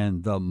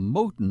and the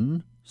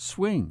Moton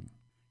Swing.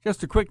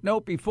 Just a quick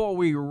note before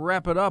we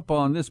wrap it up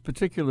on this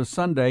particular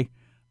Sunday.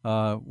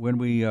 When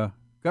we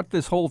got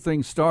this whole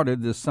thing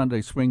started, this Sunday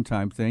Swing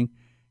Time thing,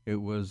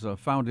 it was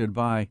founded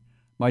by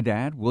my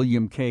dad,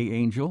 William K.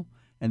 Angel,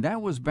 and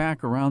that was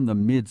back around the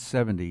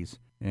mid-'70s.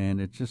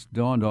 And it just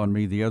dawned on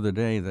me the other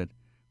day that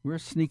we're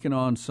sneaking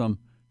on some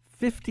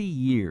 50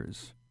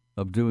 years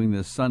of doing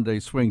this Sunday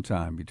Swing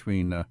Time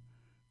between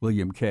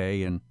William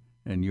K. and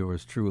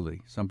yours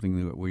truly,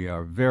 something that we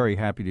are very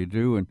happy to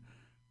do, and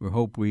we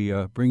hope we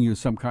bring you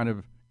some kind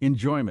of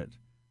enjoyment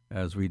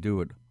as we do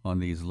it on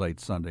these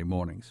late Sunday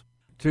mornings.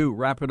 To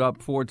wrap it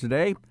up for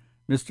today,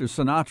 Mr.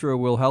 Sinatra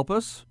will help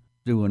us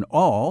do an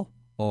all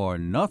or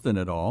nothing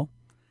at all,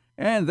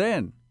 and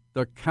then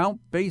the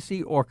Count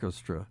Basie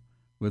Orchestra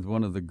with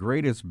one of the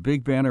greatest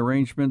big band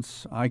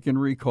arrangements I can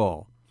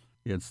recall.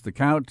 It's the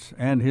Count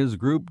and his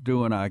group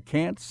doing I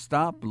Can't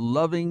Stop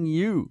Loving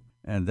You,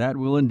 and that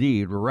will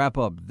indeed wrap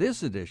up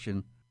this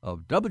edition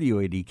of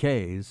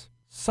WADK's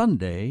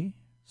Sunday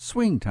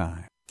Swing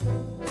Time.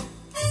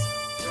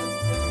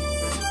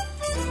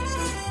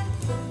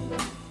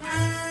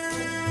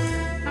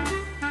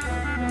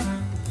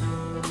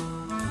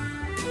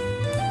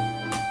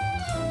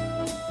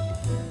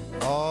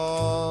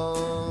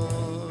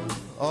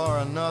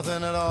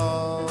 Nothing at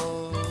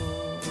all.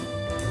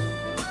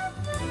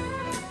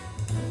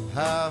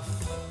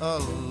 Half a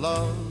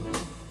love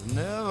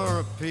never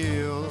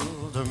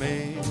appealed to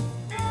me.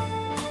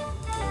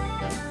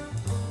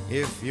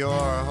 If your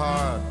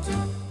heart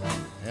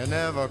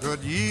never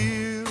could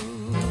yield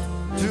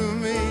to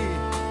me,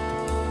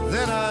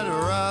 then I'd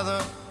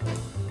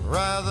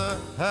rather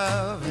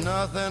have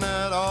nothing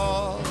at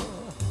all.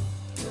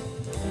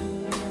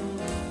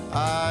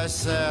 I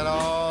said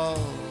all,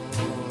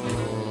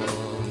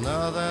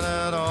 nothing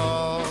at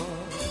all.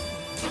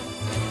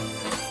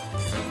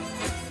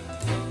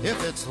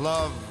 If it's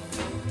love,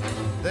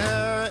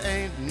 there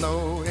ain't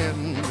no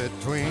in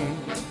between.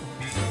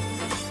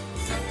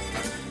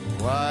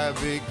 Why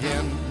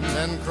begin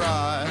and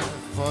cry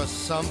for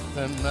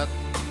something that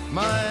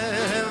might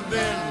have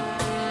been?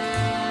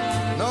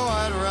 No,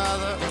 I'd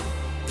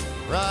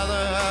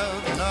rather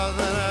have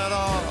nothing at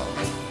all.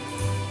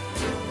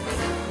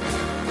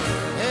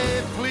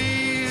 Hey,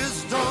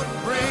 please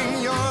don't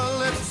bring your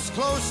lips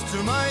close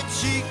to my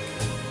cheek.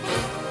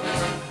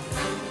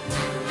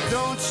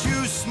 Don't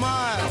you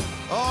smile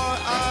or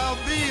I'll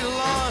be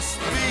lost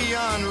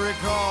beyond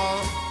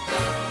recall.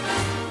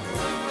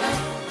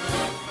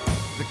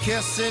 The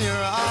kiss in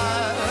your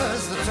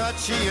eyes, the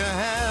touch of your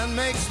hand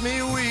makes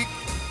me weak.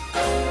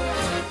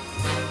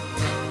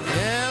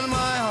 In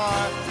my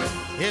heart,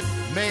 it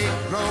may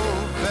grow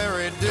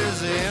very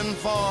dizzy and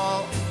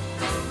fall.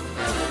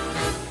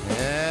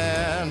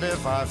 And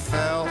if I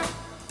fell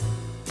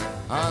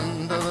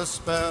under the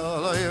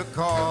spell of your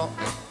call,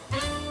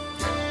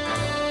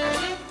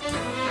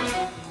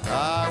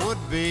 I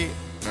would be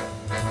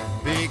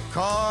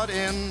caught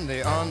in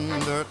the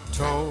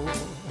undertow.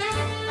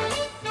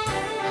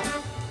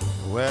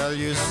 Well,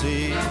 you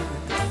see,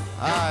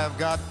 I've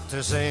got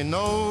to say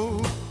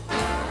no,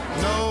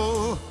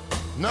 no,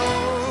 no,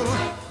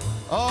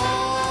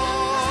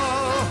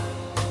 all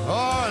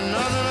or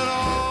nothing at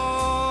all.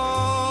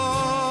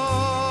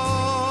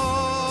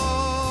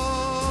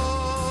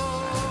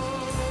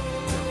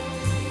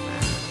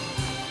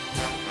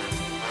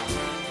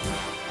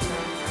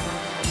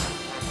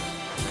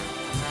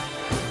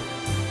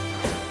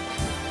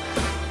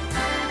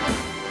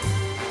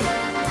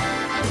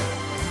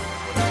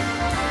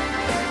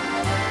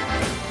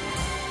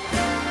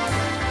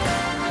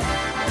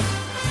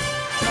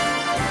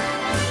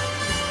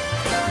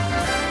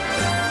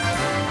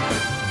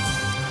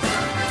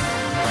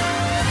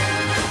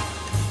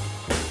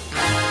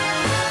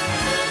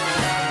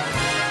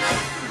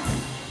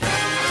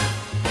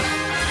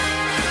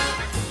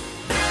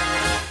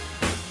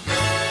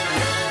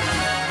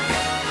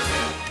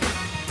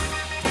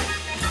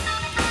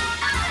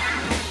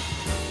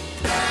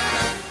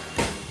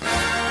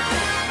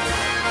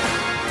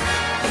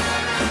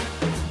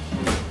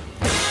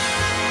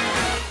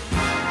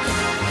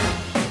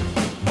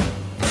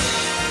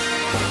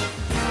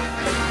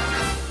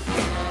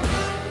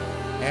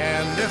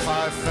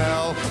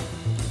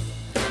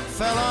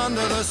 Fell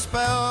under the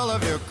spell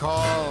of your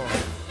call.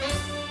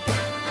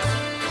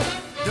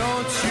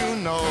 Don't you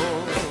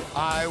know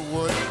I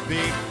would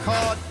be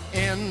caught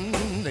in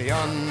the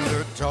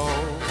undertow?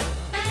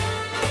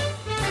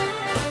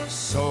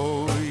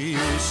 So you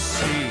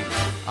see,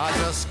 I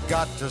just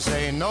got to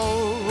say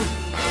no,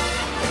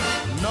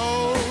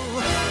 no,